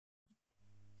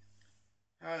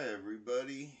Hi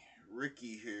everybody,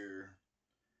 Ricky here.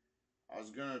 I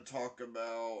was going to talk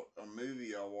about a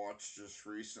movie I watched just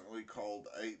recently called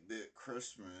 8-Bit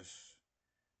Christmas.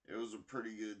 It was a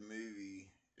pretty good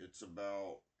movie. It's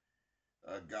about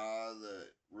a guy that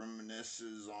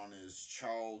reminisces on his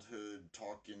childhood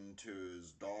talking to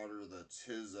his daughter that's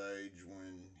his age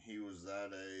when he was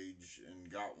that age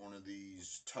and got one of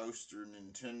these toaster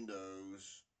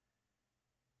Nintendos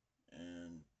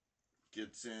and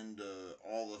gets into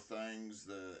all the things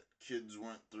that kids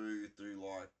went through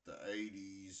like the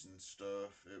 80s and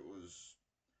stuff. It was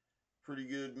a pretty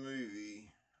good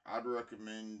movie. I'd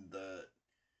recommend that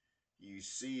you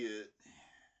see it.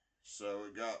 So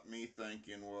it got me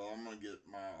thinking, well, I'm going to get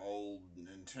my old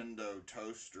Nintendo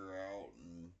toaster out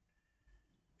and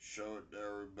show it to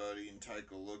everybody and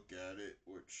take a look at it,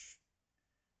 which,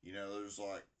 there's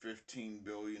like 15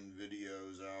 billion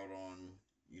videos out on,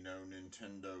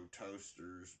 Nintendo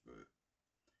toasters, but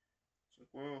it's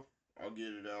like, well, I'll get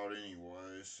it out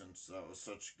anyway since that was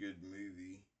such a good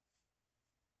movie.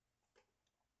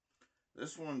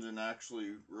 This one's in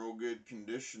actually real good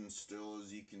condition still,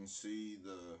 as you can see.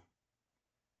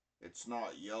 It's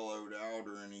not yellowed out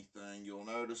or anything. You'll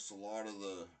notice a lot of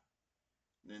the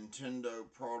Nintendo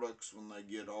products when they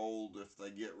get old, if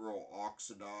they get real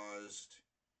oxidized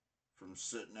from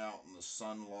sitting out in the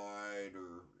sunlight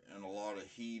or in a lot of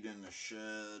heat in the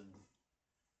shed,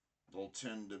 they'll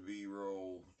tend to be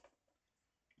real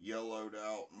yellowed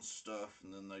out and stuff,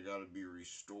 and then they got to be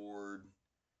restored.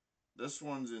 This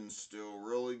one's in still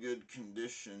really good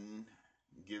condition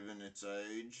given its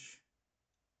age.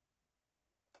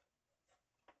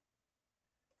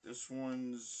 This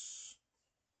one's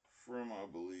from, I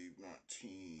believe,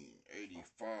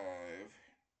 1985.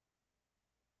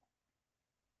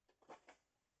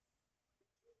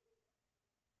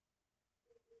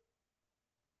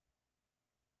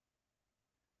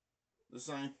 This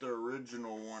ain't the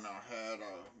original one I had.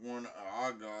 One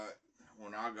I got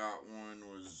when I got one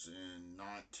was in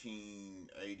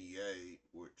 1988,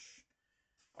 which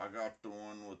I got the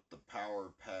one with the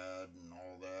power pad and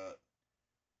all that.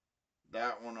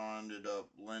 That one I ended up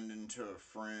lending to a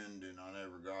friend and I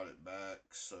never got it back.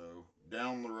 So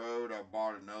down the road I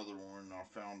bought another one and I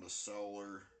found a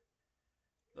seller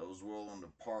that was willing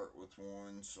to part with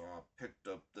one. So I picked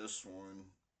up this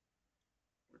one,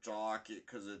 which I like it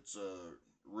because it's a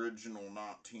original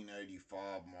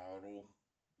 1985 model.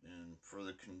 And for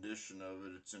the condition of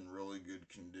it, it's in really good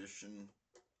condition.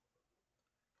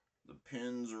 The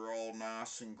pins are all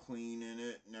nice and clean in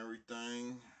it and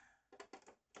everything.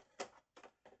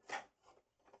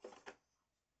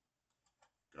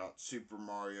 Got Super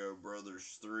Mario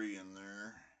Brothers 3 in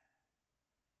there.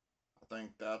 I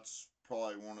think that's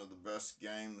probably one of the best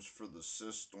games for the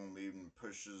system. It even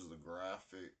pushes the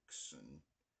graphics and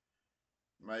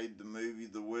made the movie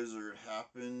The Wizard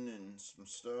happen and some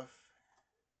stuff.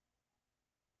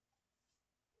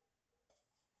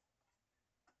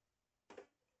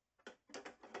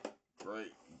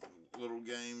 Great little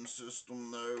game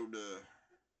system though to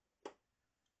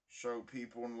show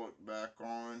people and look back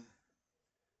on.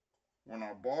 When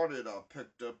I bought it, I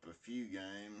picked up a few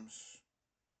games.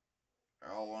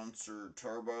 Al Unser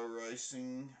Turbo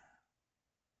Racing,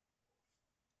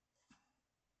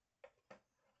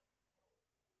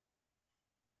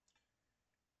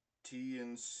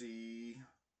 TNC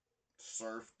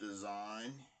Surf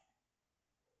Design.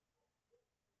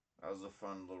 That was a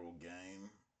fun little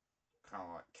game, kind of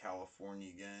like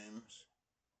California games.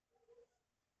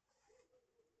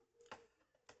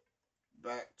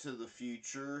 Back to the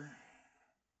Future.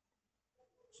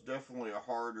 It's definitely a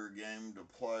harder game to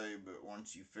play, but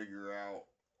once you figure out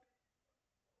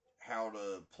how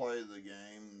to play the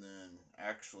game, then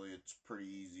actually it's pretty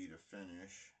easy to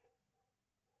finish.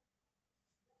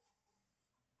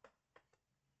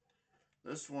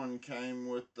 This one came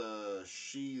with the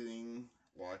sheathing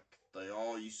like they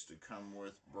all used to come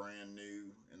with brand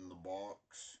new in the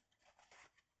box.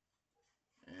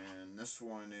 And this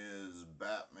one is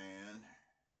Batman.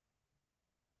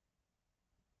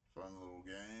 Fun little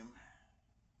game.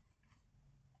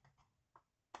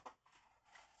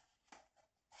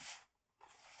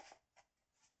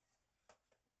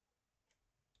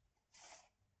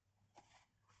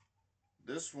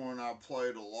 This one I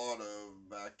played a lot of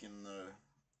back in the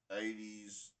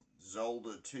 80s.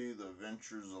 Zelda 2, The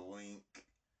Adventures of Link.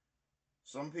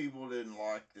 Some people didn't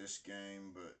like this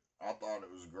game, but I thought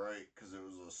it was great because it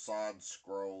was a side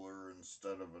scroller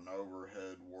instead of an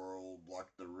overhead world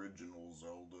like the original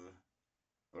Zelda.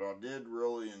 But I did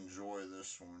really enjoy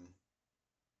this one.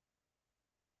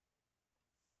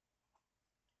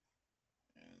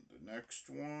 And the next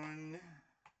one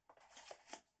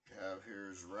have here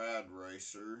is Rad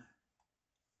Racer.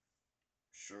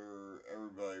 Sure,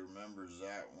 everybody remembers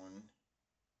that one.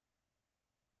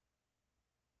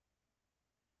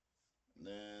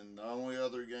 Then the only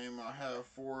other game I have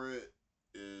for it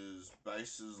is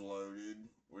Bases Loaded,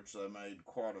 which they made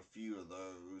quite a few of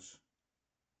those.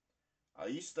 I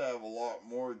used to have a lot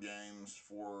more games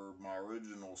for my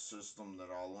original system that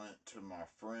I lent to my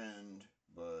friend,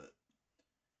 but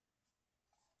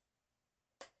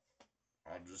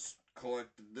I just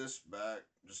collected this back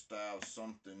just to have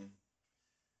something.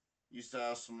 Used to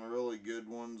have some really good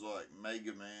ones like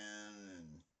Mega Man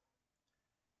and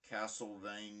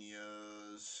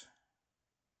Castlevanias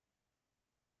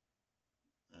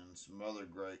and some other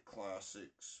great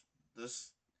classics.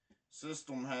 This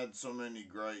system had so many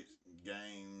great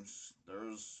games.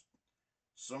 There's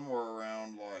somewhere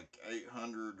around like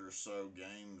 800 or so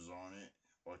games on it,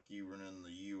 like even in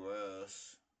the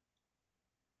US.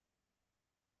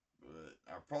 But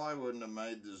I probably wouldn't have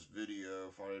made this video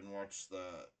if I didn't watch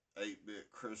that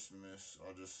 8-Bit Christmas.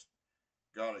 I just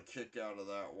got a kick out of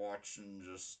that, watching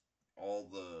just all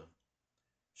the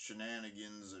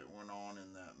shenanigans that went on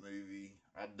in that movie.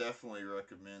 I definitely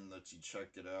recommend that you check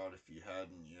it out if you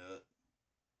hadn't yet.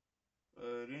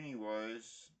 But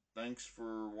anyways, thanks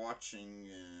for watching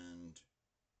and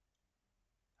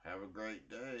have a great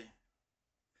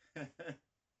day.